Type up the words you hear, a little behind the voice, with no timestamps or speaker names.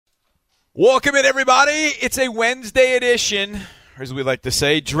Welcome in, everybody. It's a Wednesday edition, or as we like to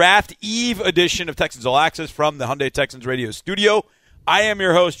say, Draft Eve edition of Texans All Access from the Hyundai Texans radio studio. I am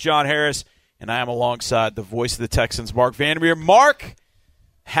your host, John Harris, and I am alongside the voice of the Texans, Mark Vandermeer. Mark,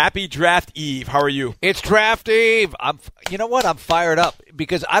 happy Draft Eve. How are you? It's Draft Eve. You know what? I'm fired up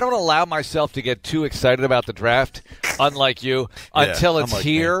because I don't allow myself to get too excited about the draft, unlike you, until it's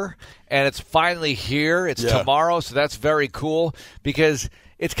here, and it's finally here. It's tomorrow, so that's very cool because –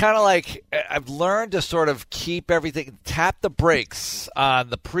 it's kind of like I've learned to sort of keep everything, tap the brakes on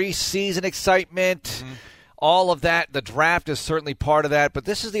the preseason excitement, all of that. The draft is certainly part of that, but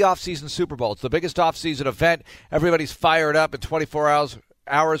this is the off-season Super Bowl. It's the biggest off-season event. Everybody's fired up. In 24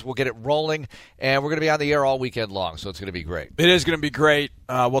 hours, we'll get it rolling, and we're going to be on the air all weekend long, so it's going to be great. It is going to be great.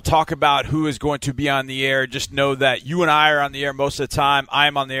 We'll talk about who is going to be on the air. Just know that you and I are on the air most of the time. I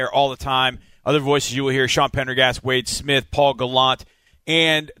am on the air all the time. Other voices you will hear, Sean Pendergast, Wade Smith, Paul Gallant.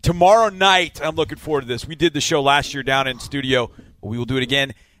 And tomorrow night, I'm looking forward to this. We did the show last year down in studio. We will do it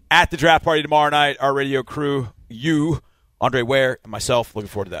again at the draft party tomorrow night. Our radio crew, you, Andre Ware, and myself, looking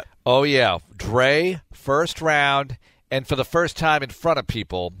forward to that. Oh, yeah. Dre, first round, and for the first time in front of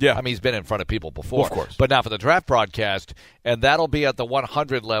people. Yeah. I mean, he's been in front of people before. Well, of course. But now for the draft broadcast, and that'll be at the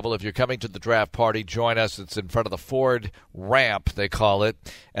 100 level. If you're coming to the draft party, join us. It's in front of the Ford ramp, they call it,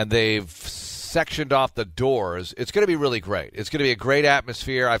 and they've sectioned off the doors. It's going to be really great. It's going to be a great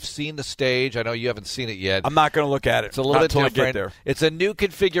atmosphere. I've seen the stage. I know you haven't seen it yet. I'm not going to look at it. It's a little bit different. I get there. It's a new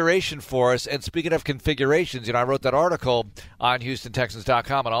configuration for us. And speaking of configurations, I wrote that article on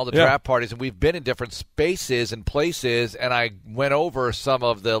HoustonTexans.com on all the draft parties, and we've been in different spaces and places, and I went over some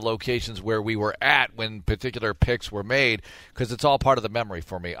of the locations where we were at when particular picks were made because it's all part of the memory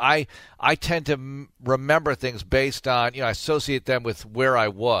for me. I tend to remember things based on, I associate them with where I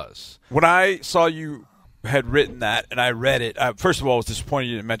was. When I saw you had written that and I read it, first of all, I was disappointed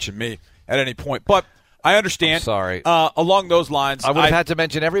you didn't mention me at any point. But I understand. I'm sorry. Along those lines, I would have had to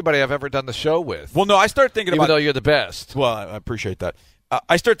mention everybody I've ever done the show with. Well, no, I started thinking even though you're the best. Well, I appreciate that.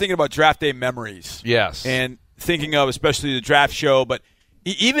 I started thinking about draft day memories. Yes. And thinking of especially the draft show. But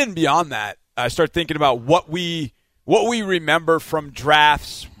even beyond that, I started thinking about what we remember from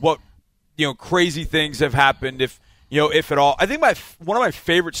drafts, what crazy things have happened, if at all. I think one of my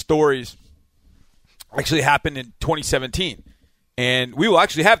favorite stories actually happened in 2017, and we will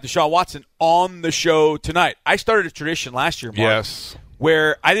actually have Deshaun Watson on the show tonight. I started a tradition last year, Mark, yes,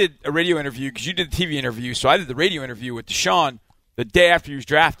 where I did a radio interview because you did the TV interview, so I did the radio interview with Deshaun the day after he was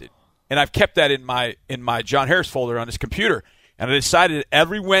drafted, and I've kept that in my John Harris folder on his computer. And I decided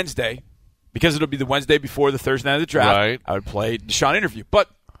every Wednesday, because it'll be the Wednesday before the Thursday night of the draft, right, I would play Deshaun interview, but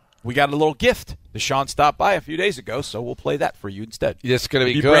we got a little gift. Deshaun stopped by a few days ago, so we'll play that for you instead. It's going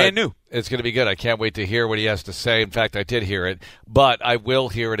to be good. Brand new. It's going to be good. I can't wait to hear what he has to say. In fact, I did hear it, but I will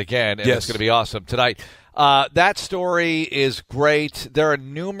hear it again, and It's going to be awesome tonight. That story is great. There are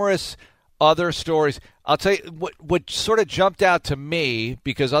numerous other stories. I'll tell you what sort of jumped out to me,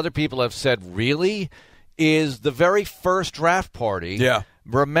 because other people have said, really, is the very first draft party. Yeah.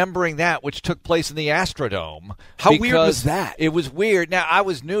 Remembering that, which took place in the Astrodome. How weird was that? It was weird. Now, I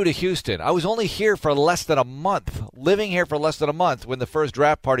was new to Houston. I was only here for less than a month, living here for less than a month when the first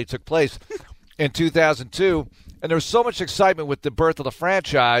draft party took place in 2002. And there was so much excitement with the birth of the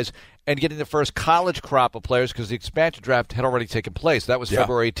franchise and getting the first college crop of players because the expansion draft had already taken place. That was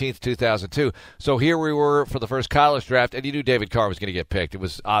February 18th, 2002. So here we were for the first college draft, and you knew David Carr was going to get picked. It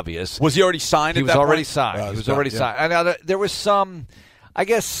was obvious. Was he already signed at that point? He was already signed. He was already signed. And now there was some... I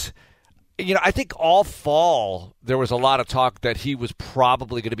guess, I think all fall there was a lot of talk that he was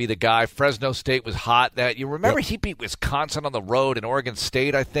probably going to be the guy. Fresno State was hot. That you remember he beat Wisconsin on the road and Oregon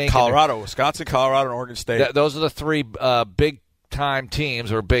State, I think. Wisconsin, Colorado, and Oregon State. Those are the three big-time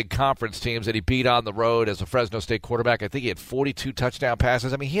teams or big conference teams that he beat on the road as a Fresno State quarterback. I think he had 42 touchdown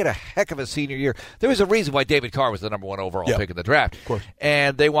passes. I mean, he had a heck of a senior year. There was a reason why David Carr was the number one overall pick in the draft. Of course.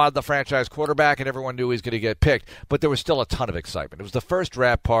 And they wanted the franchise quarterback, and everyone knew he was going to get picked. But there was still a ton of excitement. It was the first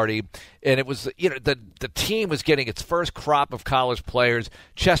draft party, and it was, the team was getting its first crop of college players.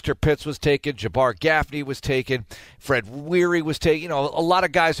 Chester Pitts was taken. Jabbar Gaffney was taken. Fred Weary was taken. A lot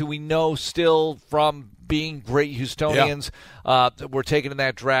of guys who we know still from being great Houstonians were taken in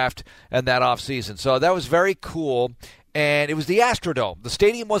that draft and that offseason. So that was very cool. And it was the Astrodome. The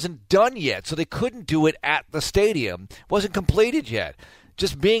stadium wasn't done yet, so they couldn't do it at the stadium. It wasn't completed yet.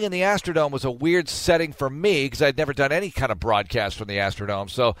 Just being in the Astrodome was a weird setting for me because I'd never done any kind of broadcast from the Astrodome.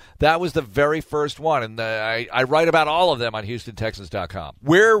 So that was the very first one, and I write about all of them on HoustonTexans.com.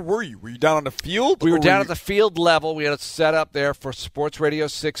 Where were you? Were you down on the field? We were down at the field level. We had it set up there for Sports Radio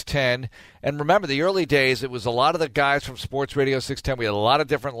 610, And remember, the early days, it was a lot of the guys from Sports Radio 610. We had a lot of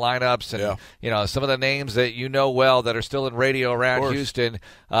different lineups and, some of the names that you know well that are still in radio around Houston.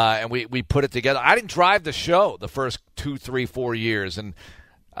 And we put it together. I didn't drive the show the first 2, 3, 4 years. And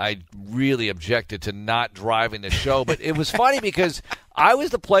I really objected to not driving the show. But it was funny because I was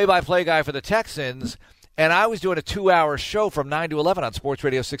the play-by-play guy for the Texans, and I was doing a 2-hour show from 9 to 11 on Sports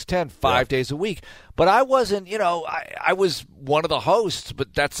Radio 610, 5 days a week. But I wasn't, I was one of the hosts,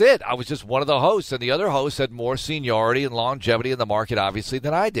 but that's it. I was just one of the hosts, and the other hosts had more seniority and longevity in the market, obviously,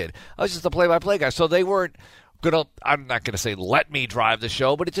 than I did. I was just the play-by-play guy. So they weren't I'm not going to say let me drive the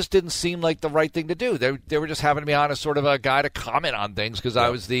show, but it just didn't seem like the right thing to do. They were just having me on as sort of a guy to comment on things because I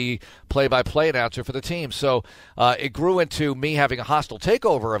was the play-by-play announcer for the team. So it grew into me having a hostile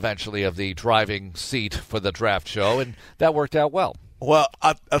takeover eventually of the driving seat for the draft show, and that worked out well. Well,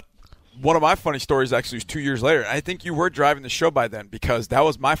 one of my funny stories actually was 2 years later. I think you were driving the show by then because that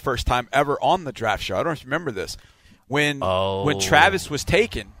was my first time ever on the draft show. I don't know if you remember this. When Travis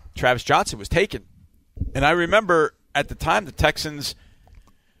Johnson was taken. And I remember at the time the Texans,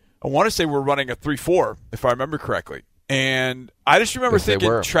 I want to say were running a 3-4, if I remember correctly. And I just remember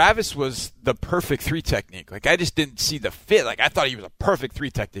thinking Travis was the perfect 3 technique. Like, I just didn't see the fit. Like, I thought he was a perfect 3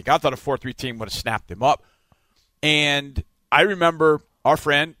 technique. I thought a 4-3 team would have snapped him up. And I remember our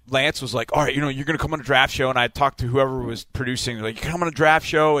friend Lance was like, all right, you're going to come on a draft show. And I talked to whoever was producing. Like, you can come on a draft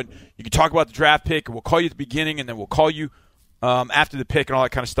show and you can talk about the draft pick. And we'll call you at the beginning and then we'll call you after the pick and all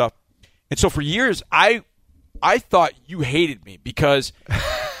that kind of stuff. And so for years, I thought you hated me because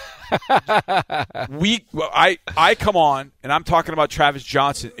I come on and I'm talking about Travis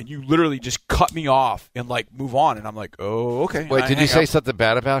Johnson and you literally just cut me off and move on. And I'm like, oh, okay. Wait, did you say something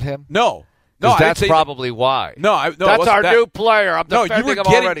bad about him? No, that's probably why. No, that's our new player. I'm defending him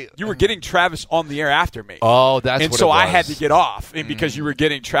already. You were getting Travis on the air after me. Oh, that's and what so it was. I had to get off, and because you were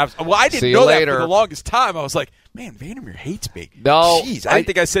getting Travis. Well, I didn't know that for the longest time. I was like, man, Vandermeer hates me. No, jeez, I didn't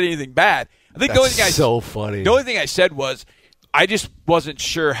think I said anything bad. I think the only thing funny. The only thing I said was I just wasn't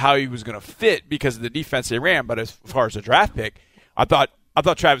sure how he was going to fit because of the defense they ran. But as far as the draft pick, I thought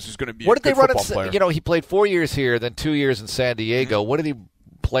Travis was going to be a good football player. He played 4 years here, then 2 years in San Diego. Mm-hmm. What did he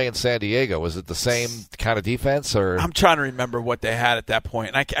play in San Diego? Was it the same kind of defense? Or I'm trying to remember what they had at that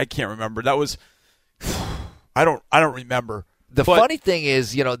point, and I can't remember. That was I don't remember. The funny thing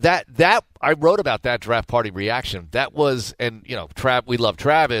is, that I wrote about that draft party reaction. That was, and we love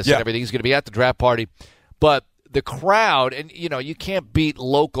Travis and everything. He's going to be at the draft party, but the crowd, and you can't beat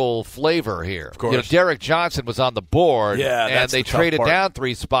local flavor here. Of course, Derek Johnson was on the board, and they traded down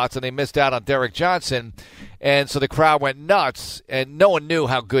 3 spots, and they missed out on Derek Johnson, and so the crowd went nuts, and no one knew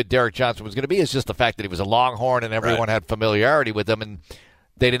how good Derek Johnson was going to be. It's just the fact that he was a Longhorn, and everyone had familiarity with him, and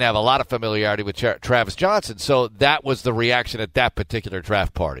they didn't have a lot of familiarity with Travis Johnson. So that was the reaction at that particular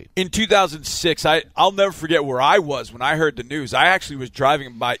draft party. In 2006, I'll never forget where I was when I heard the news. I actually was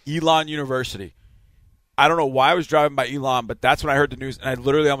driving by Elon University. I don't know why I was driving by Elon, but that's when I heard the news, and I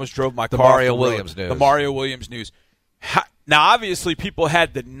literally almost drove my car off the road. The Mario Williams news. Now, obviously, people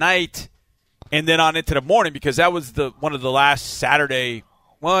had the night and then on into the morning because that was one of the last Saturday.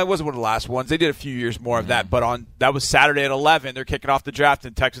 Well, it wasn't one of the last ones. They did a few years more of that, but that was Saturday at 11. They're kicking off the draft,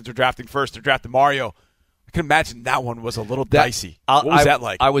 and Texans are drafting first. They're drafting Mario. I can imagine that one was a little dicey. What was that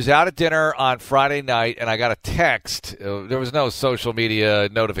like? I was out at dinner on Friday night, and I got a text. There was no social media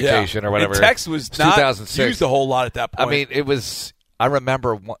notification or whatever. And text was not 2006. Used a whole lot at that point. I mean, it was. I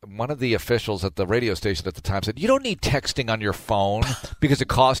remember one of the officials at the radio station at the time said, "You don't need texting on your phone because it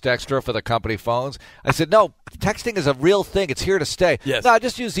costs extra for the company phones." I said, "No, texting is a real thing. It's here to stay." Yes. No, I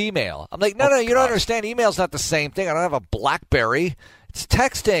just use email. I'm like, no, you don't understand. Email's not the same thing. I don't have a BlackBerry. It's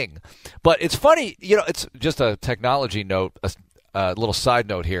texting. But it's funny, it's just a technology note, a little side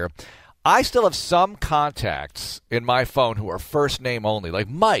note here. I still have some contacts in my phone who are first name only. Like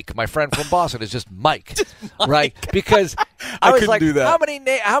Mike, my friend from Boston, is just Mike. Right? Because I was like, do that.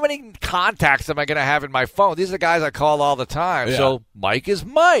 How many contacts am I going to have in my phone? These are the guys I call all the time. Yeah. So Mike is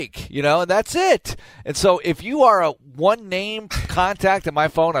Mike, and that's it. And so if you are a one-name contact in my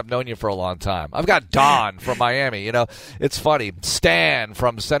phone, I've known you for a long time. I've got Don from Miami. It's funny. Stan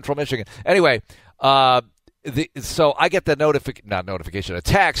from Central Michigan. Anyway, so I get the a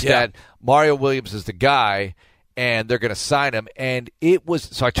text that Mario Williams is the guy, and they're going to sign him. And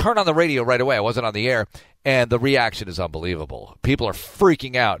so I turned on the radio right away. I wasn't on the air, and the reaction is unbelievable. People are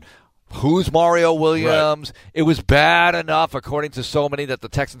freaking out. Who's Mario Williams? Right. It was bad enough, according to so many, that the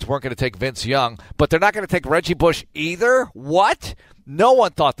Texans weren't going to take Vince Young, but they're not going to take Reggie Bush either? What? No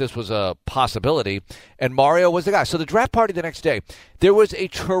one thought this was a possibility, and Mario was the guy. So the draft party the next day, there was a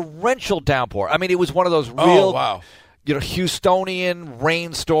torrential downpour. I mean, it was one of those real Houstonian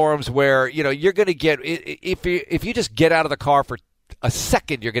rainstorms where, you're going to get, if you just get out of the car for a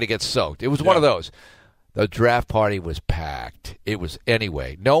second, you're going to get soaked. It was one of those. The draft party was packed. It was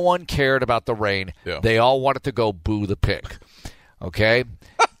anyway. No one cared about the rain. Yeah. They all wanted to go boo the pick. Okay?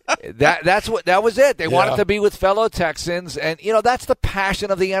 that was it. They wanted to be with fellow Texans, and that's the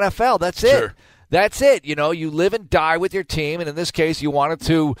passion of the NFL. That's it. Sure. That's it. You live and die with your team, and in this case, you wanted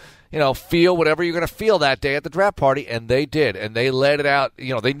to, feel whatever you're going to feel that day at the draft party, and they did, and they let it out.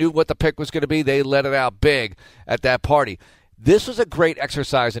 They knew what the pick was going to be. They let it out big at that party. This was a great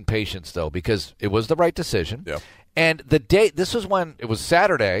exercise in patience, though, because it was the right decision. Yeah. And the day, this was when it was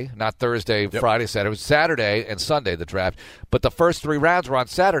Saturday, not Thursday, Friday, Saturday. It was Saturday and Sunday, the draft. But the first 3 rounds were on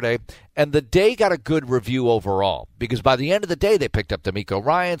Saturday, and the day got a good review overall. Because by the end of the day, they picked up DeMeco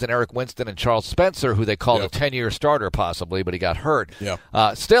Ryans and Eric Winston and Charles Spencer, who they called a 10-year starter possibly, but he got hurt.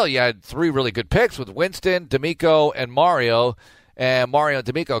 Yeah. Still, you had 3 really good picks with Winston, DeMeco, and Mario. And Mario and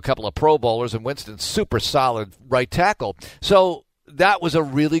DeMeco, a couple of Pro Bowlers, and Winston, super solid right tackle. So that was a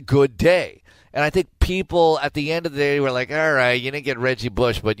really good day. And I think people at the end of the day were like, all right, you didn't get Reggie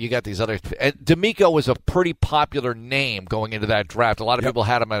Bush, but you got these other. And DeMeco was a pretty popular name going into that draft. A lot of people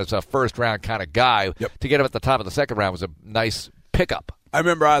had him as a first-round kind of guy. To get him at the top of the second round was a nice pickup. I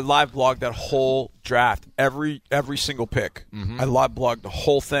remember I live blogged that whole draft, every single pick. I live blogged the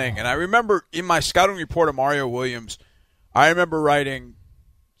whole thing. And I remember in my scouting report of Mario Williams, I remember writing,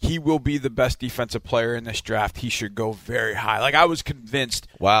 he will be the best defensive player in this draft. He should go very high. Like, I was convinced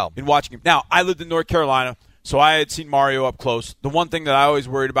in watching him. Now, I lived in North Carolina, so I had seen Mario up close. The one thing that I always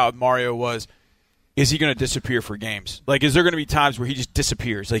worried about with Mario was, is he going to disappear for games? Like, is there going to be times where he just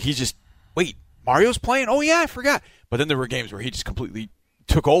disappears? Like, he's just, wait, Mario's playing? Oh, yeah, I forgot. But then there were games where he just completely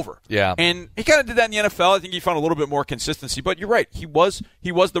took over. Yeah. And he kind of did that in the NFL. I think he found a little bit more consistency. But you're right. He was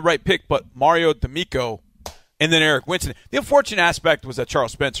the right pick. But Mario, DeMeco, and then Eric Winston. The unfortunate aspect was that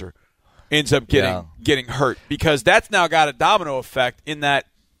Charles Spencer ends up getting hurt, because that's now got a domino effect in that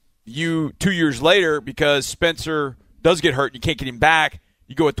 2 years later, because Spencer does get hurt and you can't get him back,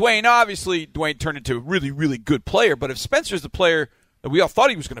 you go with Dwayne. Now, obviously, Dwayne turned into a really, really good player, but if Spencer's the player that we all thought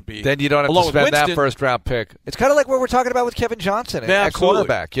he was going to be, then you don't have to spend that first-round pick. It's kind of like what we're talking about with Kevin Johnson at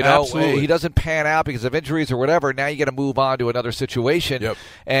quarterback. He doesn't pan out because of injuries or whatever. Now you got to move on to another situation,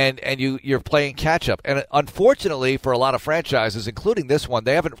 and you're playing catch-up. And unfortunately for a lot of franchises, including this one,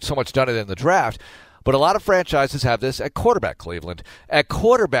 they haven't so much done it in the draft, but a lot of franchises have this at quarterback, Cleveland. At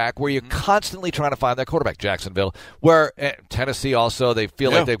quarterback, where you're constantly trying to find that quarterback. Jacksonville, where Tennessee also, they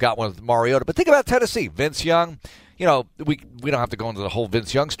feel like they've got one with Mariota. But think about Tennessee. Vince Young. We don't have to go into the whole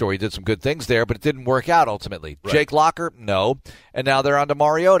Vince Young story. He did some good things there, but it didn't work out ultimately. Right. Jake Locker, no. And now they're on to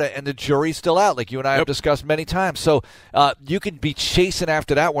Mariota, and the jury's still out, like you and I have discussed many times. So you can be chasing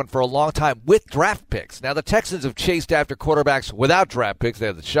after that one for a long time with draft picks. Now, the Texans have chased after quarterbacks without draft picks. They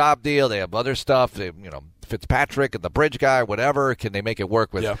have the Schaub deal. They have other stuff. They, Fitzpatrick and the bridge guy, whatever. Can they make it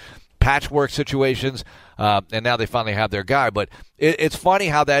work with patchwork situations, and now they finally have their guy. But it's funny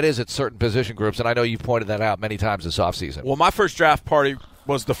how that is at certain position groups, and I know you've pointed that out many times this offseason. Well, my first draft party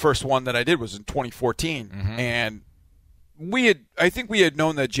was the first one that I did was in 2014, and I think we had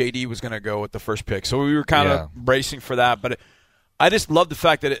known that JD was going to go with the first pick, so we were kind of bracing for that. But I just love the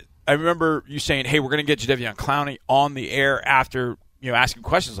fact that I remember you saying, hey, we're going to get Jadeveon Clowney on the air after asking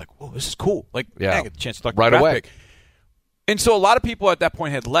questions like, whoa, this is cool. Like, I get the chance to talk right about away. Pick. And so a lot of people at that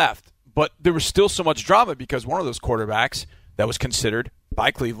point had left. But there was still so much drama because one of those quarterbacks that was considered by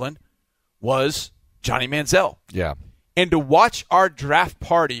Cleveland was Johnny Manziel. Yeah. And to watch our draft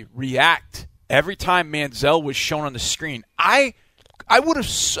party react every time Manziel was shown on the screen, I could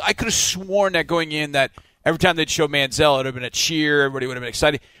have sworn that going in that every time they'd show Manziel, it would have been a cheer. Everybody would have been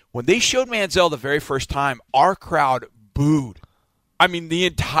excited. When they showed Manziel the very first time, our crowd booed. I mean, the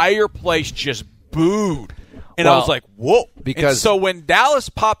entire place just booed. And I was like, whoa. And so when Dallas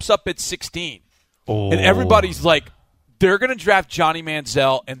pops up at 16, and everybody's like, they're going to draft Johnny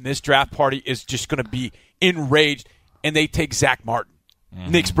Manziel, and this draft party is just going to be enraged, and they take Zach Martin,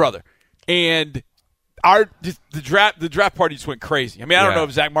 Nick's brother. And the draft party just went crazy. I mean, I don't know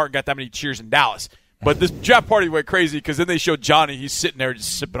if Zach Martin got that many cheers in Dallas, but this draft party went crazy because then they showed Johnny. He's sitting there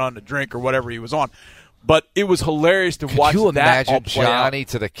just sipping on the drink or whatever he was on. But it was hilarious to watch that all play out. Could you imagine Johnny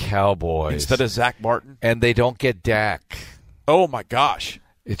to the Cowboys instead of Zach Martin? And they don't get Dak. Oh, my gosh.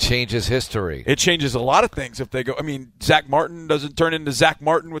 It changes history. It changes a lot of things if they go. I mean, Zach Martin doesn't turn into Zach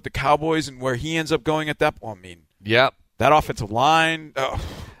Martin with the Cowboys and where he ends up going at that point. I mean, that offensive line. I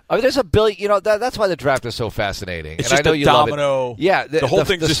mean, there's a billion. That's why the draft is so fascinating. It's and just I know a you domino. Love it. Yeah, the whole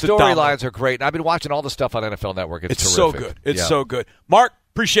thing's just the storylines are great. And I've been watching all the stuff on NFL Network. It's terrific. so good. It's so good. Mark,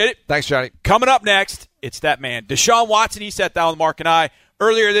 appreciate it. Thanks, Johnny. Coming up next, It's that man, Deshaun Watson. He sat down with Mark and I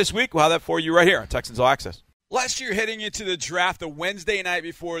earlier this week. We'll have that for you right here on Texans All Access. Last year, heading into the draft, the Wednesday night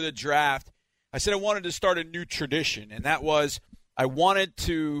before the draft, I said I wanted to start a new tradition, and that was I wanted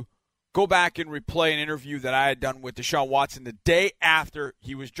to go back and replay an interview that I had done with Deshaun Watson the day after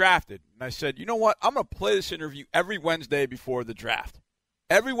he was drafted. And I said, you know what? I'm going to play this interview every Wednesday before the draft.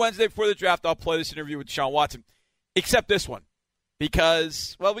 Every Wednesday before the draft, I'll play this interview with Deshaun Watson, except this one.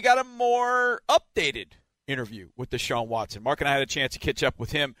 Because, well, we got a more updated interview with Deshaun Watson. Mark and I had a chance to catch up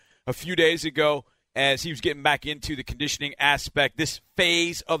with him a few days ago as he was getting back into the conditioning aspect, this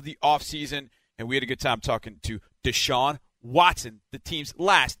phase of the offseason, and we had a good time talking to Deshaun Watson, the team's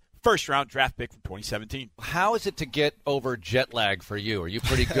last first-round draft pick from 2017. How is it to get over jet lag for you? Are you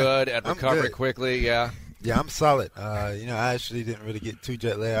pretty good at recovering quickly? Yeah. Yeah, I'm solid. I actually didn't really get too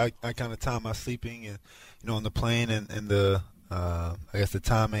jet lag. I kind of time my sleeping and, on the plane and the I guess the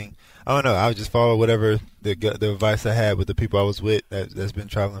timing. I don't know. I would just follow whatever the advice I had with the people I was with that's been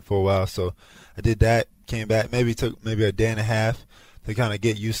traveling for a while. So I did that, came back, took a day and a half to kind of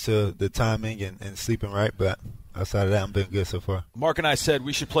get used to the timing and sleeping right. But outside of that, I'm been good so far. Mark and I said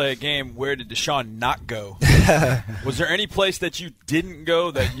we should play a game. Where did Deshaun not go? Was there any place that you didn't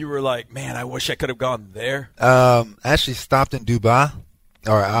go that you were like, man, I wish I could have gone there? Actually stopped in Dubai.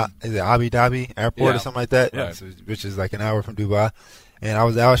 Or is it Abu Dhabi Airport or something like that? Yeah. Which is like an hour from Dubai. And I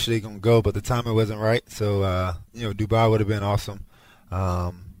was actually going to go, but the timing wasn't right. So, Dubai would have been awesome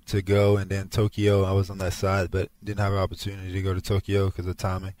to go. And then Tokyo, I was on that side, but didn't have an opportunity to go to Tokyo because of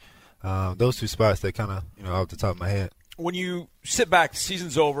timing. Those two spots that kind of, off the top of my head. When you sit back, the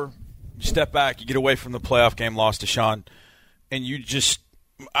season's over, you step back, you get away from the playoff game, lost to Deshaun, and you just –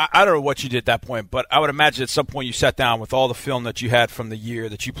 I don't know what you did at that point, but I would imagine at some point you sat down with all the film that you had from the year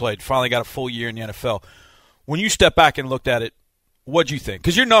that you played, finally got a full year in the NFL. When you step back and looked at it, what'd you think?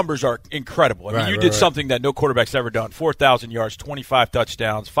 Because your numbers are incredible. I mean, you did something that no quarterback's ever done, 4,000 yards, 25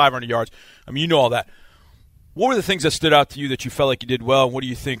 touchdowns, 500 yards. I mean, you know all that. What were the things that stood out to you that you felt like you did well, and what do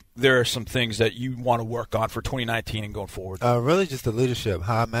you think there are some things that you want to work on for 2019 and going forward? Really just the leadership,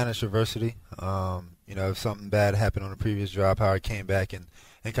 how I managed adversity. If something bad happened on the previous drive, how I came back and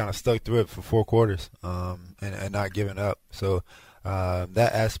kind of stuck through it for 4 quarters and not giving up. So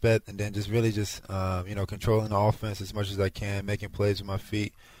that aspect, and then just really controlling the offense as much as I can, making plays with my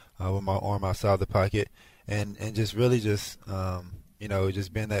feet, with my arm outside the pocket, and just really just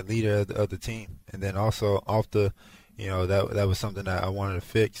being that leader of the team. And then also off the, that was something that I wanted to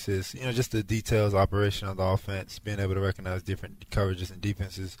fix is, just the details, operation of the offense, being able to recognize different coverages and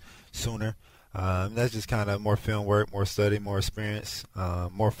defenses sooner. That's just kind of more film work, more study, more experience,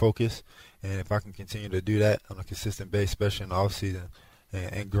 more focus. And if I can continue to do that on a consistent basis, especially in the offseason,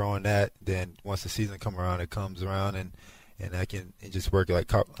 and growing that, then once the season comes around, it comes around, and I can just work like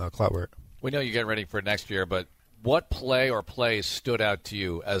clockwork. We know you're getting ready for next year, but what play or plays stood out to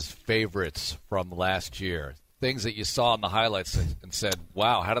you as favorites from last year? Things that you saw in the highlights and said,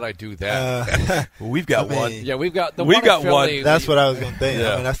 wow, how did I do that? Well, we've got one. Yeah, we've got one. That's what I was going to think.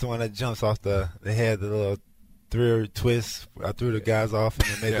 Yeah. I mean, that's the one that jumps off the head, the little three twist. I threw the guys off and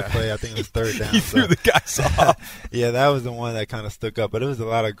then made the play. I think it was third down. You threw the guys off. Yeah, that was the one that kind of stuck up. But it was a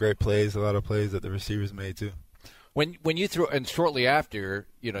lot of great plays, a lot of plays that the receivers made too. When you throw, and shortly after,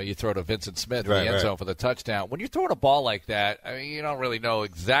 you throw to Vincent Smith in the end zone for the touchdown. When you're throwing a ball like that, I mean, you don't really know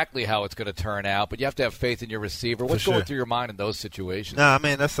exactly how it's going to turn out, but you have to have faith in your receiver. What's going through your mind in those situations? No, I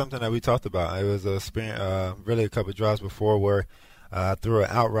mean, that's something that we talked about. It was really a couple of drives before where I threw an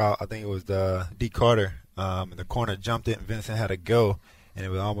out route. I think it was D. Carter, and the corner jumped it, and Vincent had to go, and it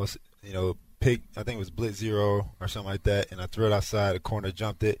was almost, pick. I think it was blitz 0 or something like that, and I threw it outside. The corner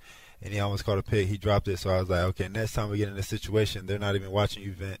jumped it. And he almost caught a pick. He dropped it. So I was like, okay, next time we get in this situation, they're not even watching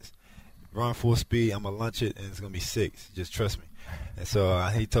you, Vince. Run full speed. I'm going to lunch it, and it's going to be 6. Just trust me. And so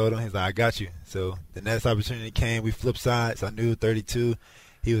he told him, he's like, I got you. So the next opportunity came. We flipped sides. I knew 32.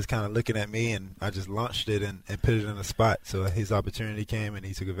 He was kind of looking at me, and I just launched it and put it in a spot. So his opportunity came, and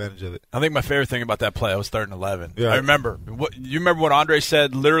he took advantage of it. I think my favorite thing about that play, I was 3rd and 11. Yeah. I remember. You remember what Andre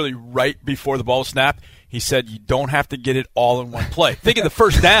said literally right before the ball snapped? He said, you don't have to get it all in one play. Think of the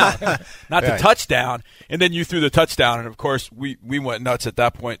first down, not the touchdown. And then you threw the touchdown. And, of course, we went nuts at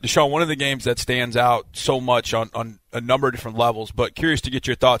that point. Deshaun, one of the games that stands out so much on a number of different levels, but curious to get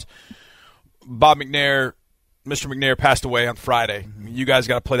your thoughts. Bob McNair, Mr. McNair passed away on Friday. You guys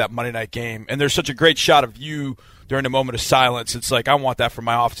got to play that Monday night game. And there's such a great shot of you during a moment of silence. It's like, I want that for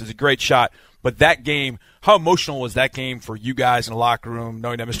my office. It's a great shot. But that game, how emotional was that game for you guys in the locker room,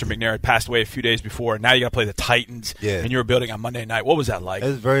 knowing that Mr. McNair had passed away a few days before, and now you got to play the Titans, and you were building on Monday night? What was that like? It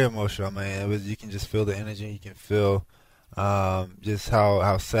was very emotional, man. You can just feel the energy. You can feel just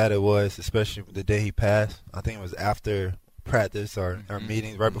how sad it was, especially the day he passed. I think it was after practice or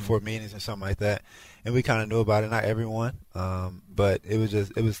meetings, right before meetings or something like that. And we kind of knew about it, not everyone, but it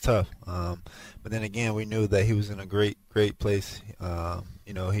was tough. But then again, we knew that he was in a great place.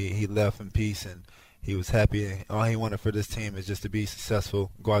 He left in peace, and he was happy. All he wanted for this team is just to be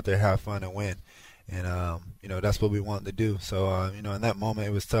successful, go out there, have fun, and win. And, that's what we wanted to do. So, in that moment,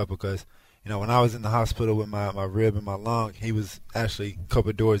 it was tough because, when I was in the hospital with my rib and my lung, he was actually a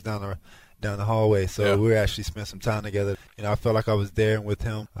couple of doors down the hallway. So we actually spent some time together. I felt like I was there with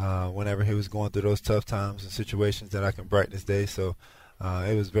him whenever he was going through those tough times and situations that I can brighten his day. So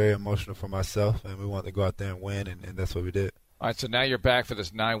it was very emotional for myself, and we wanted to go out there and win, and that's what we did. All right, so now you're back for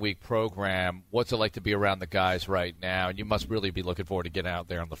this 9-week program. What's it like to be around the guys right now? And you must really be looking forward to getting out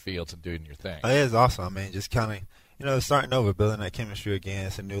there on the fields and doing your thing. It's awesome. I mean, just kind of, starting over, building that chemistry again.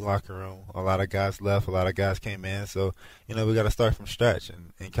 It's a new locker room. A lot of guys left. A lot of guys came in. So, we got to start from scratch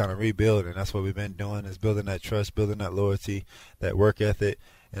and kind of rebuild. And that's what we've been doing, is building that trust, building that loyalty, that work ethic,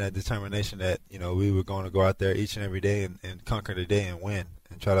 and that determination that, we were going to go out there each and every day and conquer the day and win.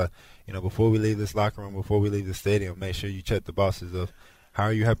 And try to, before we leave this locker room, before we leave the stadium, make sure you check the boxes of how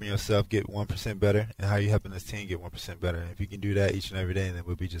are you helping yourself get 1% better and how are you helping this team get 1% better. And if you can do that each and every day, then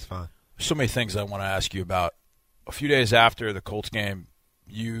we'll be just fine. So many things I want to ask you about. A few days after the Colts game,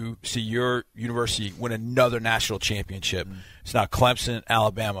 you see your university win another national championship. It's now Clemson,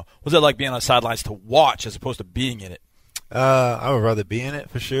 Alabama. What's it like being on the sidelines to watch as opposed to being in it? I would rather be in it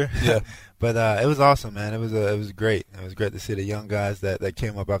for sure. Yeah. But it was awesome, man. It was great. It was great to see the young guys that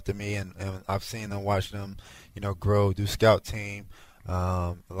came up after me, and I've seen them, watch them, grow, do scout team.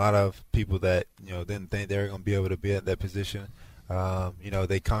 A lot of people that didn't think they were going to be able to be at that position.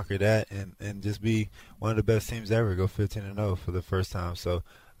 They conquered that and just be one of the best teams ever, go 15-0 for the first time. So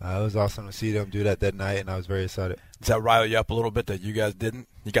it was awesome to see them do that night, and I was very excited. Does that rile you up a little bit that you guys didn't?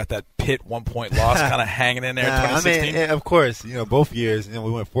 You got that Pitt 1-point loss kind of hanging in there in 2016? I mean, of course, both years, we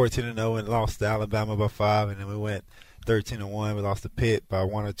went 14-0 and lost to Alabama by 5, and then we went 13-1. We lost to Pitt by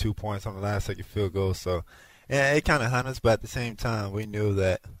 1 or 2 points on the last-second field goal. So, yeah, it kind of hurt us, but at the same time, we knew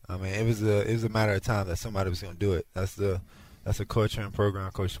that. I mean, it was a matter of time that somebody was going to do it. That's a culture and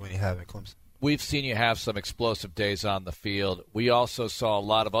program Coach Sweeney have in Clemson. We've seen you have some explosive days on the field. We also saw a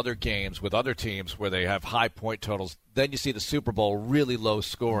lot of other games with other teams where they have high point totals. Then you see the Super Bowl, really low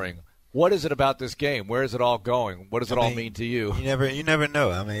scoring. What is it about this game? Where is it all going? What does it all mean to you? You never know.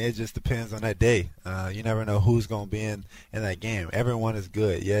 I mean, it just depends on that day. You never know who's going to be in that game. Everyone is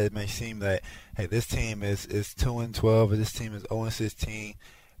good. Yeah, it may seem that, hey, this team is 2-12 or this team is 0-16.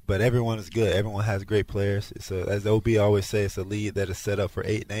 But everyone is good. Everyone has great players. As the OB always says, it's a league that is set up for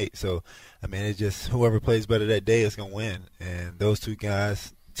 8-8. So, I mean, it's just whoever plays better that day is going to win. And those two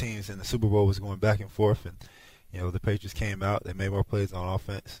teams in the Super Bowl was going back and forth. And, the Patriots came out. They made more plays on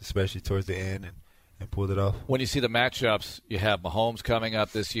offense, especially towards the end, and pulled it off. When you see the matchups, you have Mahomes coming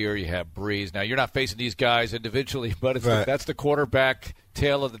up this year. You have Breeze. Now, you're not facing these guys individually, but that's the quarterback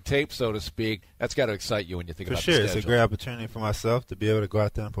tail of the tape, so to speak. That's got to excite you when you think about the schedule. For sure. It's a great opportunity for myself to be able to go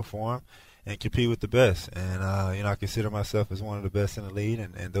out there and perform and compete with the best. And, I consider myself as one of the best in the league,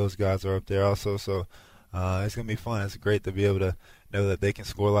 and those guys are up there also. So it's going to be fun. It's great to be able to know that they can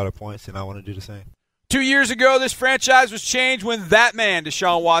score a lot of points, and I want to do the same. 2 years ago, this franchise was changed when that man,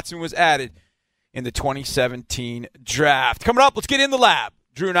 Deshaun Watson, was added in the 2017 draft. Coming up, let's get in the lab.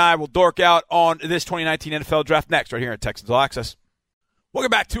 Drew and I will dork out on this 2019 NFL draft next, right here on Texans All Access. Welcome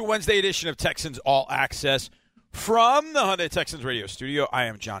back to a Wednesday edition of Texans All Access from the Hyundai Texans radio studio. I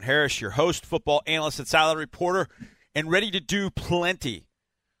am John Harris, your host, football analyst, and sideline reporter, and ready to do plenty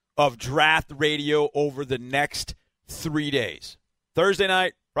of draft radio over the next 3 days. Thursday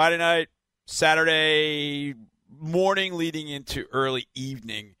night, Friday night, Saturday morning leading into early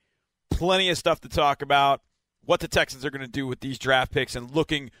evening. Plenty of stuff to talk about, what the Texans are going to do with these draft picks, and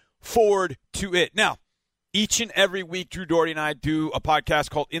looking forward to it. Now, each and every week, Drew Doherty and I do a podcast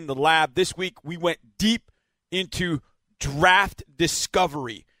called In the Lab. This week, we went deep into draft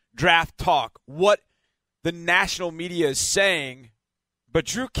discovery, draft talk, what the national media is saying. But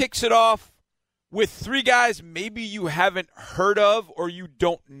Drew kicks it off with 3 guys maybe you haven't heard of or you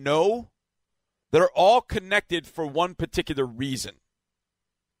don't know that are all connected for one particular reason.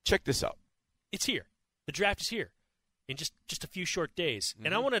 Check this out. It's here. The draft is here in just a few short days. Mm-hmm.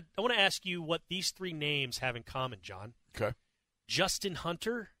 And I want to ask you what these 3 names have in common, John. Okay. Justin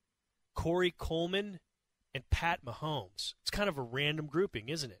Hunter, Corey Coleman, and Pat Mahomes. It's kind of a random grouping,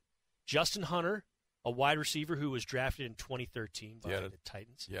 isn't it? Justin Hunter, a wide receiver who was drafted in 2013 by the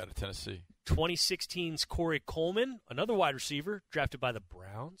Titans. Yeah, to Tennessee. 2016's Corey Coleman, another wide receiver drafted by the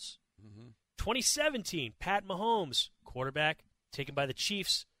Browns. Mm-hmm. 2017, Pat Mahomes, quarterback, taken by the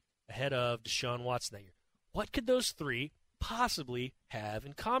Chiefs ahead of Deshaun Watson that year. What could those three possibly have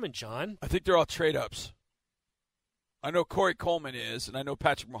in common, John? I think they're all trade-ups. I know Corey Coleman is, and I know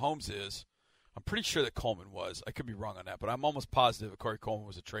Patrick Mahomes is. I'm pretty sure that Coleman was. I could be wrong on that, but I'm almost positive that Corey Coleman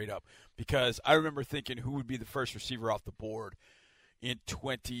was a trade-up because I remember thinking who would be the first receiver off the board in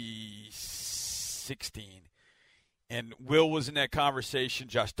 2016. And Will was in that conversation.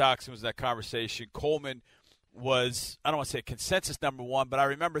 Josh Doxson was in that conversation. Coleman was, I don't want to say consensus number one, but I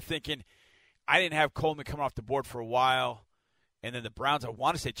remember thinking I didn't have Coleman coming off the board for a while. And then the Browns, I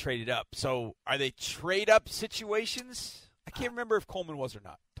want to say, traded up. So are they trade-up situations? I can't remember if Coleman was or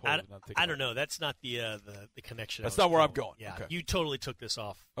not. I don't know. That's not the connection. That's not where I'm going. Yeah, okay. You totally took this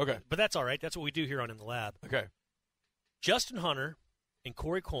off. Okay. But that's all right. That's what we do here on In the Lab. Okay. Justin Hunter and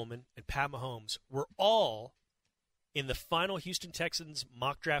Corey Coleman and Pat Mahomes were all in the final Houston Texans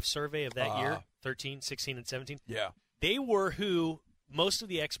mock draft survey of that year, 13, 16, and 17. Yeah. They were who most of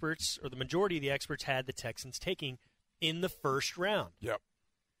the experts, or the majority of the experts, had the Texans taking in the first round. Yep.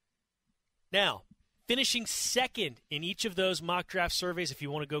 Now, finishing second in each of those mock draft surveys, if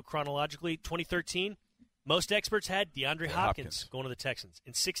you want to go chronologically, 2013, most experts had DeAndre Hopkins going to the Texans.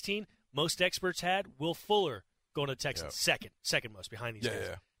 In 16, most experts had Will Fuller going to the Texans. Second most behind these guys.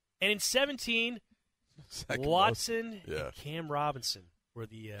 Yeah. And in 17, Watson and Cam Robinson were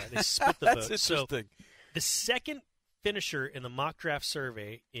they split the vote. That's so interesting. the second finisher in the mock draft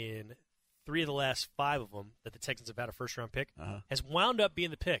survey in 3 of the last 5 of them that the Texans have had a first-round pick has wound up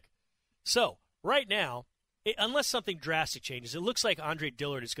being the pick. So right now, unless something drastic changes, it looks like Andre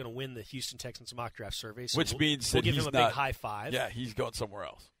Dillard is going to win the Houston Texans mock draft survey. So Which means we'll that give he's him a big high five. Yeah, he's going somewhere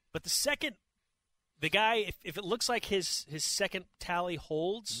else. But the guy, if it looks like his second tally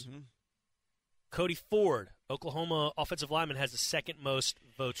holds, Cody Ford, Oklahoma offensive lineman, has the second most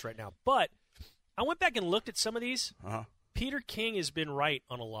votes right now. But I went back and looked at some of these. Peter King has been right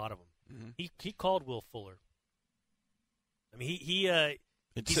on a lot of them. He called Will Fuller. I mean,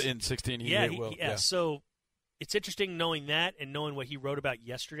 in 16 he hit Will. Yeah, so it's interesting knowing that and knowing what he wrote about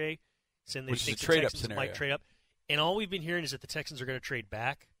yesterday, saying they think the Texans might trade up. And all we've been hearing is that the Texans are going to trade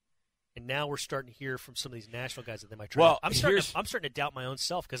back. And now we're starting to hear from some of these national guys that they might trade up. I'm starting to doubt my own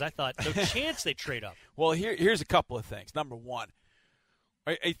self because I thought no chance they trade up. Well, here's a couple of things. Number one,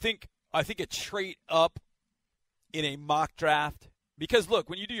 I think a trade up in a mock draft. Because, look,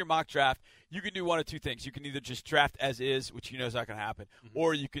 when you do your mock draft, you can do one of two things. You can either just draft as is, which you know is not going to happen,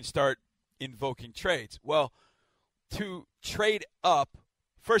 or you can start invoking trades. Well, to trade up,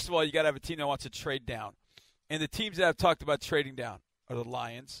 first of all, you got to have a team that wants to trade down. And the teams that have talked about trading down are the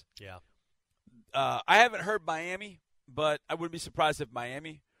Lions. Yeah. I haven't heard Miami, but I wouldn't be surprised if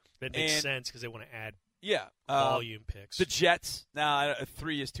Miami. That makes sense because they want to add volume picks. The Jets. Now,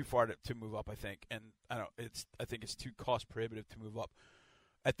 3 is too far to move up, I think, and I think it's too cost prohibitive to move up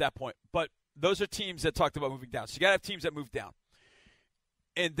at that point. But those are teams that talked about moving down. So you got to have teams that move down,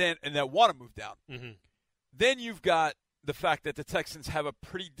 and that want to move down. Then you've got the fact that the Texans have a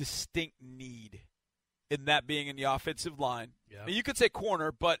pretty distinct need, in that being in the offensive line. Yeah. Now, you could say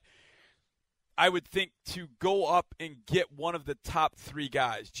corner, but I would think to go up and get one of the top 3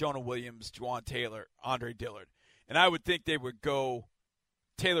 guys, Jonah Williams, Juwan Taylor, Andre Dillard. And I would think they would go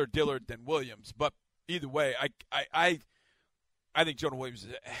Taylor, Dillard, then Williams. But either way, I think Jonah Williams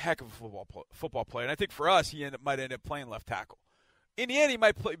is a heck of a football player. And I think for us, he might end up playing left tackle. In the end, he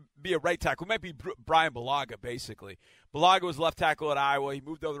might be a right tackle. He might be Brian Bulaga, basically. Bulaga was left tackle at Iowa. He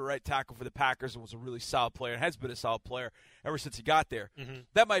moved over to right tackle for the Packers and was a really solid player and has been a solid player ever since he got there.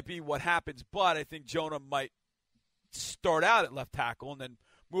 That might be what happens, but I think Jonah might start out at left tackle and then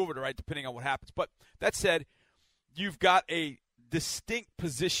move over to right, depending on what happens. But that said, you've got a distinct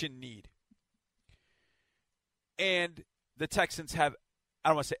position need. And the Texans have, I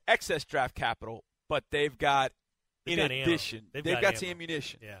don't want to say excess draft capital, but they've got they've got some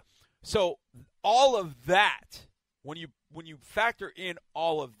ammunition. Yeah. So all of that, when you factor in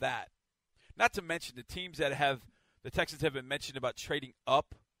all of that, not to mention the teams that the Texans have been mentioned about trading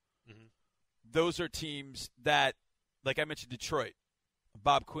up, those are teams that, like I mentioned, Detroit,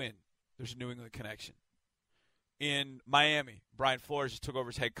 Bob Quinn, there's a New England connection. In Miami, Brian Flores just took over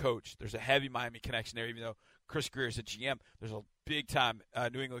as head coach. There's a heavy Miami connection there, even though Chris Greer is a GM. There's a big-time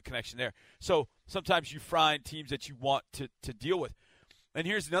New England connection there. So sometimes you find teams that you want to deal with. And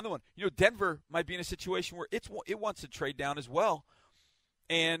here's another one. Denver might be in a situation where it wants to trade down as well.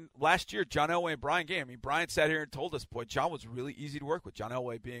 And last year, John Elway and Brian Gay, Brian sat here and told us, boy, John was really easy to work with. John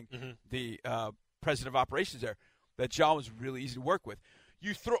Elway being the president of operations there, that John was really easy to work with.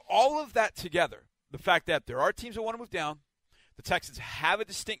 You throw all of that together, the fact that there are teams that want to move down, the Texans have a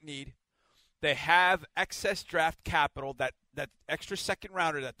distinct need, They have excess draft capital, that extra second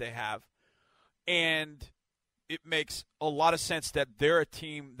rounder that they have, and it makes a lot of sense that they're a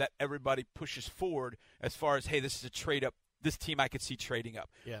team that everybody pushes forward as far as, hey, this is a trade up. This team I could see trading up.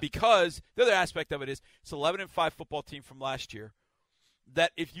 Yeah. Because the other aspect of it is it's an 11-5 football team from last year,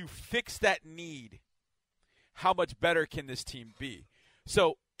 that if you fix that need, how much better can this team be?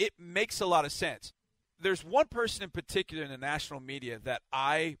 So it makes a lot of sense. There's one person in particular in the national media that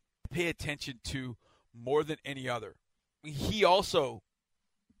I pay attention to more than any other. He also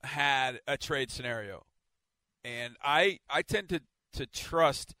had a trade scenario. And I tend to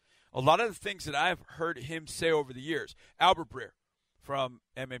trust a lot of the things that I've heard him say over the years. Albert Breer from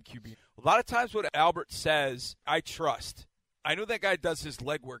MMQB. A lot of times what Albert says, I trust. I know that guy does his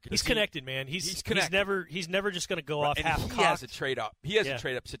legwork. He's connected, man. He's connected. He's never just going to go off and half-cocked. He has a trade-up. He has a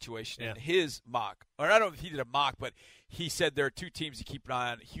trade-up situation in his mock. Or I don't know if he did a mock, but he said there are two teams to keep an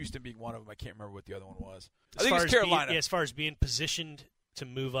eye on, Houston being one of them. I can't remember what the other one was. I think it's Carolina. As far as being positioned to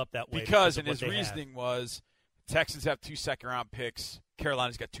move up that way. Because and his reasoning was Texans have 2 second-round picks.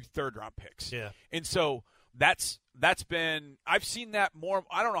 Carolina's got 2 third-round picks. Yeah. And so that's been – I've seen that more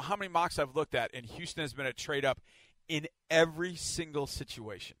 – I don't know how many mocks I've looked at, and Houston has been a trade-up in every single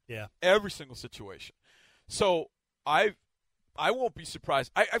situation. Yeah. Every single situation. So I won't be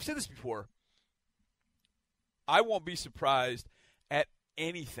surprised. I've said this before. I won't be surprised at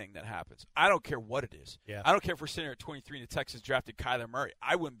anything that happens. I don't care what it is. Yeah. I don't care if we're sitting here at 23 and the Texans drafted Kyler Murray.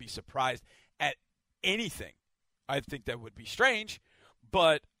 I wouldn't be surprised at anything. I think that would be strange,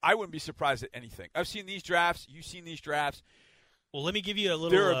 but I wouldn't be surprised at anything. I've seen these drafts. You've seen these drafts. Well, let me give you a little.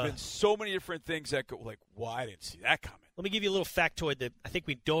 There have been so many different things that go like, well, I didn't see that coming. Let me give you a little factoid that I think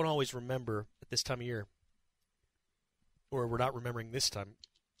we don't always remember at this time of year, or we're not remembering this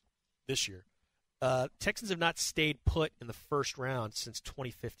year. Texans have not stayed put in the first round since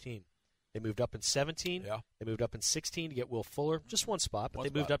 2015. They moved up in 17. Yeah. They moved up in 16 to get Will Fuller. Just one spot, but they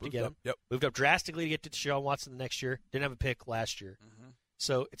moved up to get him. Yep. Moved up drastically to get to Deshaun Watson the next year. Didn't have a pick last year. Mm-hmm.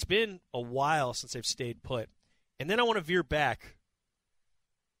 So it's been a while since they've stayed put. And then I want to veer back.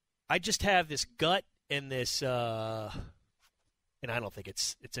 I just have this gut and this, and I don't think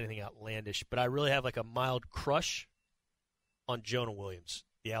it's anything outlandish, but I really have like a mild crush on Jonah Williams.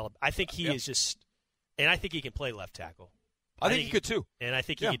 I think he is just, and I think he can play left tackle. I think he could too. And I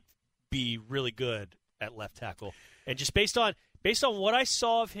think he could be really good at left tackle. And just based on what I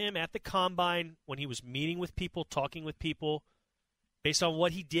saw of him at the combine when he was meeting with people, talking with people, based on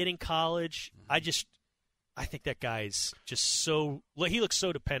what he did in college, I think that guy's just so – he looks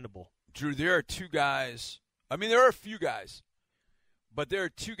so dependable. Drew, there are two guys – I mean, there are a few guys, but there are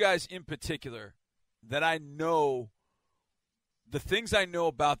two guys in particular that I know – the things I know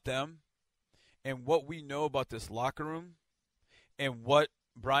about them and what we know about this locker room and what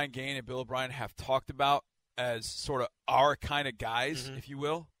Brian Gaine and Bill O'Brien have talked about as sort of our kind of guys, if you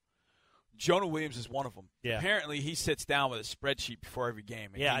will. Jonah Williams is one of them. Yeah. Apparently, he sits down with a spreadsheet before every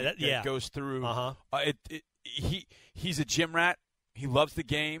game. And he goes through. He's a gym rat. He loves the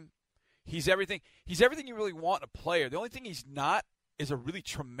game. He's everything. He's everything you really want in a player. The only thing he's not is a really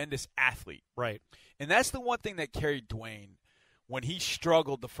tremendous athlete. Right. And that's the one thing that carried Dwayne when he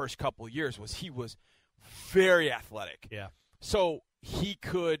struggled the first couple of years was he was very athletic. Yeah. So he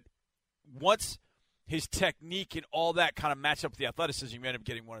could, once his technique and all that kind of matched up with the athleticism, you end up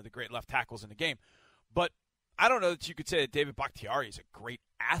getting one of the great left tackles in the game. But I don't know that you could say that David Bakhtiari is a great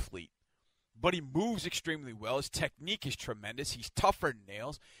athlete, but he moves extremely well. His technique is tremendous. He's tougher than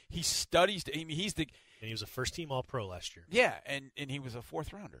nails. He studies. I mean, and he was a first-team All-Pro last year. Yeah, and he was a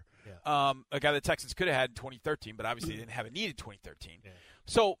fourth-rounder. Yeah. A guy the Texans could have had in 2013, but obviously they didn't have a need in 2013. Yeah.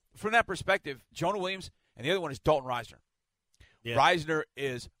 So from that perspective, Jonah Williams, and the other one is Dalton Risner. Yeah. Risner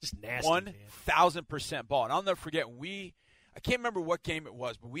is just nasty, 1,000% ball. And I'll never forget, I can't remember what game it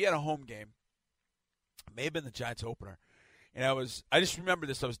was, but we had a home game. It may have been the Giants opener. And I just remember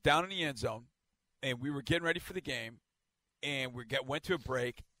this. I was down in the end zone, and we were getting ready for the game, and we went to a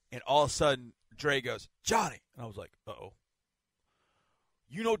break, and all of a sudden, Dre goes, Johnny. And I was like, uh-oh.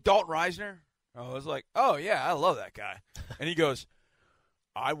 You know Dalton Risner? I was like, oh, yeah, I love that guy. And he goes,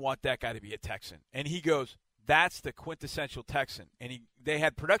 I want that guy to be a Texan. And he goes, that's the quintessential Texan. And they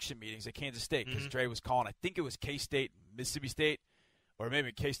had production meetings at Kansas State because Dre was calling, I think it was K-State, Mississippi State, or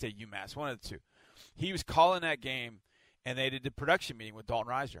maybe K-State, UMass, one of the two. He was calling that game, and they did the production meeting with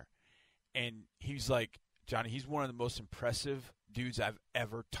Dalton Risner. And he was like, Johnny, he's one of the most impressive dudes I've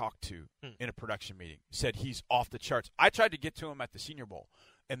ever talked to in a production meeting. He said he's off the charts. I tried to get to him at the Senior Bowl,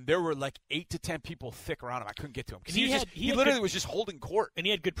 and there were like 8 to 10 people thick around him. I couldn't get to him because he literally was just holding court. And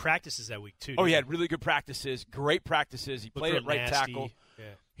he had good practices that week, too. Oh, he had really good practices, great practices. He played at right tackle. Yeah.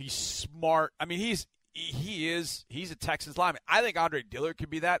 He's smart. I mean, he's a Texans lineman. I think Andre Dillard could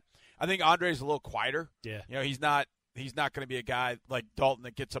be that. I think Andre's a little quieter. Yeah. He's not going to be a guy like Dalton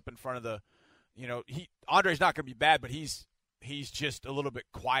that gets up in front of the, Andre's not going to be bad, but he's just a little bit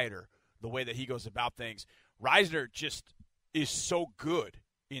quieter the way that he goes about things. Reisner just is so good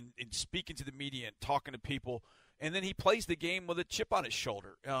in speaking to the media and talking to people. And then he plays the game with a chip on his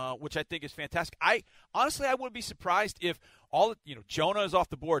shoulder, which I think is fantastic. I wouldn't be surprised if Jonah is off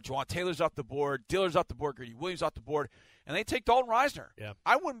the board, Juwan Taylor's off the board, Dillard's off the board, Greedy Williams off the board, and they take Dalton Reisner. Yeah.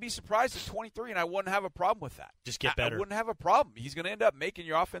 I wouldn't be surprised at 23, and I wouldn't have a problem with that. Just get better. I wouldn't have a problem. He's going to end up making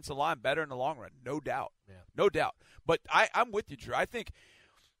your offensive line better in the long run, no doubt. Yeah. No doubt. But I'm with you, Drew. I think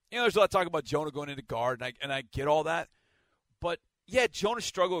there's a lot of talk about Jonah going into guard, and I get all that, but. Yeah, Jonah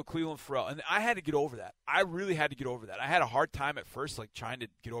struggled with Clelin Ferrell, and I had to get over that. I really had to get over that. I had a hard time at first, trying to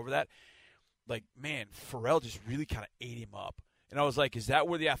get over that. Man, Ferrell just really kind of ate him up. And I was like, is that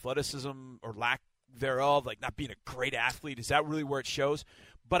where the athleticism or lack thereof, not being a great athlete, is that really where it shows?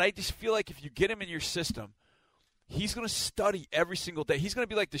 But I just feel like if you get him in your system, he's going to study every single day. He's going to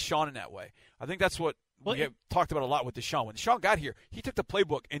be like Deshaun in that way. I think that's what we have talked about a lot with Deshaun. When Deshaun got here, he took the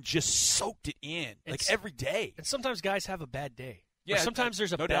playbook and just soaked it in, every day. And sometimes guys have a bad day. Yeah, or sometimes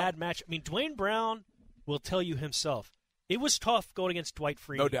there's a bad match. I mean, Dwayne Brown will tell you himself, it was tough going against Dwight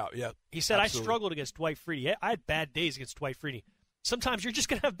Freeney. No doubt, yeah. He said, absolutely. I struggled against Dwight Freeney. I had bad days against Dwight Freeney. Sometimes you're just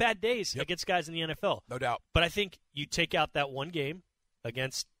going to have bad days against guys in the NFL. No doubt. But I think you take out that one game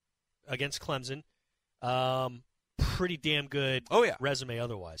against Clemson, pretty damn good resume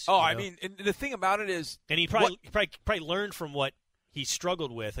otherwise. Oh, I mean, and the thing about it is... And he probably learned from what he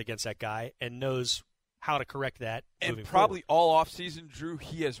struggled with against that guy and knows how to correct that and probably forward. All offseason, Drew,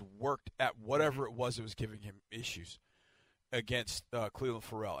 he has worked at whatever it was that was giving him issues against Clelin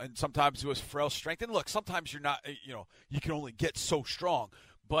Ferrell. And sometimes it was Ferrell's strength. And look, sometimes you're not, you can only get so strong.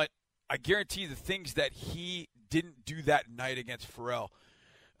 But I guarantee you the things that he didn't do that night against Ferrell,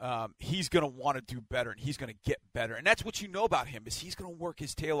 he's going to want to do better, and he's going to get better. And that's what you know about him, is he's going to work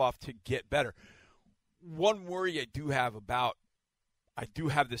his tail off to get better. One worry I do have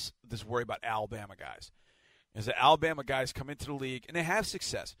this worry about Alabama guys, is that Alabama guys come into the league and they have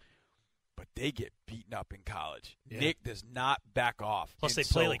success, but they get beaten up in college. Yeah. Nick does not back off. Plus, they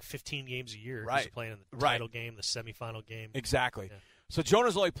play 15 games a year. Right. He's playing in the title game, the semifinal game. Exactly. Yeah. So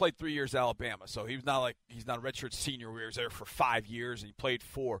Jonah's only played 3 years at Alabama, so he's not a redshirt senior where he was there for 5 years and he played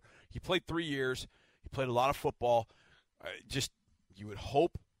 4. He played 3 years. He played a lot of football. You would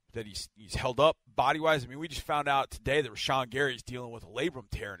hope that he's held up body-wise. I mean, we just found out today that Rashawn Gary's dealing with a labrum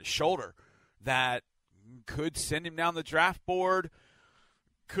tear in his shoulder that could send him down the draft board,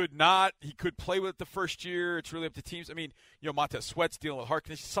 could not. He could play with it the first year. It's really up to teams. I mean, Montez Sweat's dealing with heart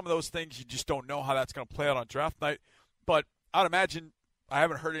conditions. Some of those things you just don't know how that's going to play out on draft night. But I'd imagine, I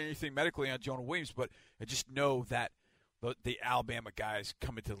haven't heard anything medically on Jonah Williams, but I just know that the Alabama guys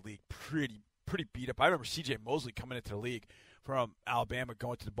come into the league pretty beat up. I remember C.J. Mosley coming into the league from Alabama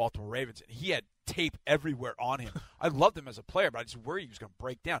going to the Baltimore Ravens, and he had tape everywhere on him. I loved him as a player, but I just worried he was going to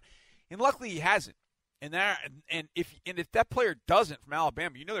break down. And luckily he hasn't. And if that player doesn't from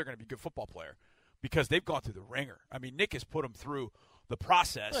Alabama, they're going to be a good football player because they've gone through the ringer. I mean, Nick has put them through the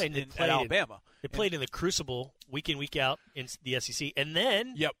process at Alabama. They played in the crucible week in, week out in the SEC. And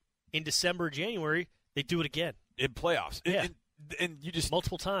then in December, January, they do it again. In playoffs. Yeah. And you just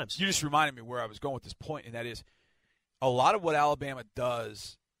multiple times. You just reminded me where I was going with this point, and that is a lot of what Alabama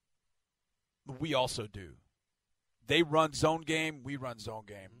does, we also do. They run zone game, we run zone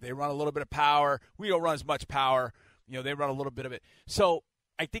game. They run a little bit of power. We don't run as much power. They run a little bit of it. So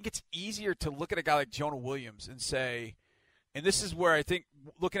I think it's easier to look at a guy like Jonah Williams and say, and this is where I think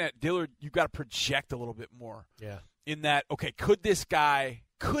looking at Dillard, you've got to project a little bit more. Yeah. In that, okay, could this guy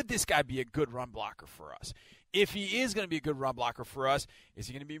be a good run blocker for us? If he is going to be a good run blocker for us, is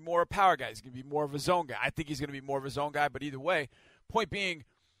he going to be more a power guy? Is he going to be more of a zone guy? I think he's going to be more of a zone guy, but either way, point being,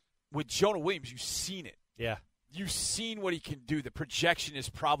 with Jonah Williams, you've seen it. Yeah. You've seen what he can do. The projection is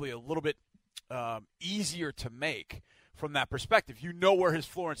probably a little bit easier to make from that perspective. You know where his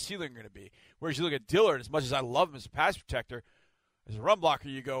floor and ceiling are going to be. Whereas you look at Dillard, as much as I love him as a pass protector, as a run blocker,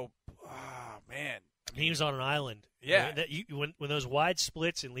 you go, oh, man. He was on an island. Yeah. When those wide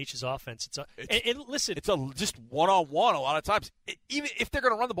splits in Leach's offense, listen. It's just one-on-one a lot of times. Even if they're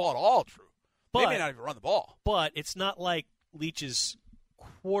going to run the ball at all, Drew. They may not even run the ball. But it's not like Leach's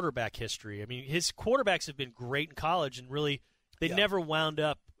quarterback history. I mean, his quarterbacks have been great in college, and really they never wound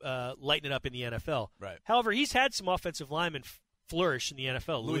up lighting it up in the NFL. Right. However, he's had some offensive linemen flourish in the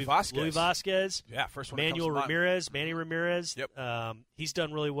NFL. Louis Vasquez. Yeah, first one. Manny Ramirez. Yep. He's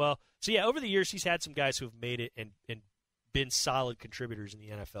done really well. So, over the years, he's had some guys who have made it and been solid contributors in the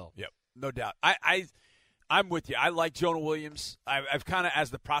NFL. Yep, no doubt. I'm with you. I like Jonah Williams. I've kind of, as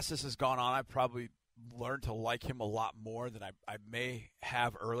the process has gone on, I've probably learned to like him a lot more than I may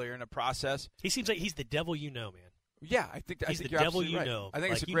have earlier in the process. He seems like he's the devil you know, man. Yeah, I think he's the devil you right. know. I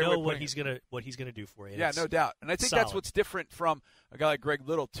think like, it's a great way what he's gonna do for you. Yeah, no doubt. And I think that's what's different from a guy like Greg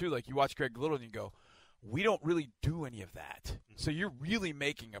Little too. Like you watch Greg Little and you go, we don't really do any of that. Mm-hmm. So you're really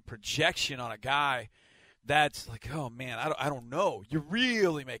making a projection on a guy that's like, oh man, I don't know. You're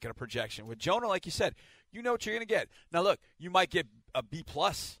really making a projection with Jonah. Like you said, you know what you're gonna get. Now look, you might get a B+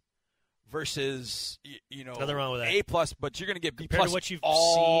 versus nothing wrong with that. A+, but you're gonna get B+ to what you've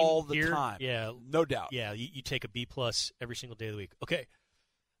all seen the here, time. Yeah, no doubt. Yeah, you take a B+ every single day of the week. Okay,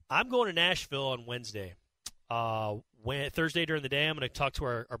 I'm going to Nashville on Wednesday. Thursday during the day, I'm going to talk to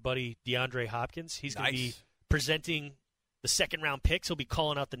our buddy DeAndre Hopkins. He's going to be presenting the second-round picks. He'll be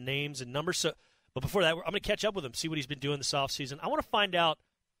calling out the names and numbers. So, but before that, I'm going to catch up with him, see what he's been doing this offseason. I want to find out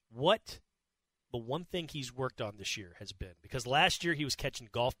what the one thing he's worked on this year has been. Because last year he was catching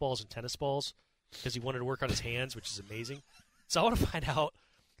golf balls and tennis balls because he wanted to work on his hands, which is amazing. So I want to find out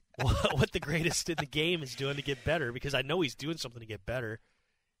what the greatest in the game is doing to get better, because I know he's doing something to get better.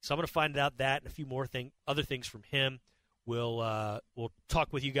 So I'm going to find out that and a few more other things from him. We'll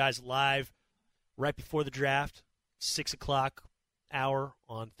talk with you guys live right before the draft, 6 o'clock hour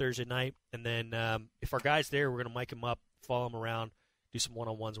on Thursday night. And then if our guy's there, we're going to mic him up, follow him around, do some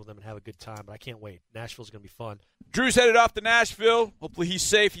one-on-ones with him, and have a good time. But I can't wait. Nashville's going to be fun. Drew's headed off to Nashville. Hopefully he's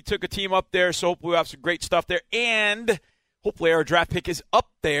safe. He took a team up there, so hopefully we'll have some great stuff there. And hopefully our draft pick is up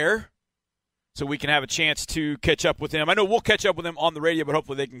there so we can have a chance to catch up with him. I know we'll catch up with him on the radio, but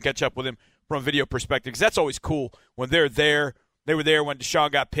hopefully they can catch up with him from a video perspective, because that's always cool when they're there. They were there when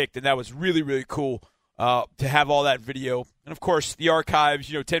Deshaun got picked, and that was really, really cool to have all that video. And, of course, the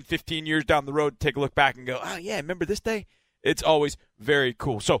archives, 10, 15 years down the road, take a look back and go, oh, yeah, remember this day? It's always very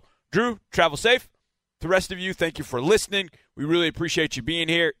cool. So, Drew, travel safe. The rest of you, thank you for listening. We really appreciate you being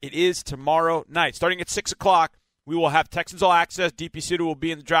here. It is tomorrow night. Starting at 6 o'clock, we will have Texans All Access. DP Suda will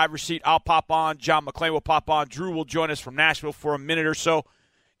be in the driver's seat. I'll pop on. John McClain will pop on. Drew will join us from Nashville for a minute or so.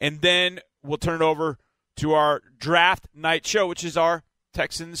 And then we'll turn it over to our draft night show, which is our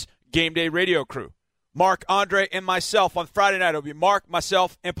Texans Game Day radio crew. Mark, Andre, and myself. On Friday night, it'll be Mark,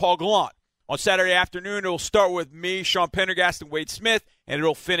 myself, and Paul Gallant. On Saturday afternoon, it'll start with me, Sean Pendergast, and Wade Smith, and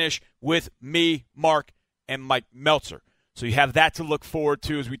it'll finish with me, Mark, and Mike Meltzer. So you have that to look forward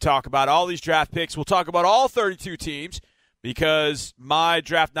to as we talk about all these draft picks. We'll talk about all 32 teams, because my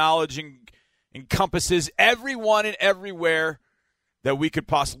draft knowledge encompasses everyone and everywhere that we could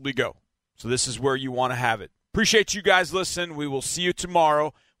possibly go. So this is where you want to have it. Appreciate you guys listening. We will see you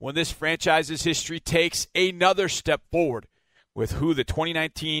tomorrow when this franchise's history takes another step forward with who the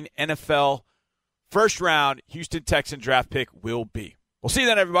 2019 NFL first-round Houston Texan draft pick will be. We'll see you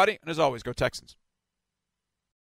then, everybody. And as always, go Texans.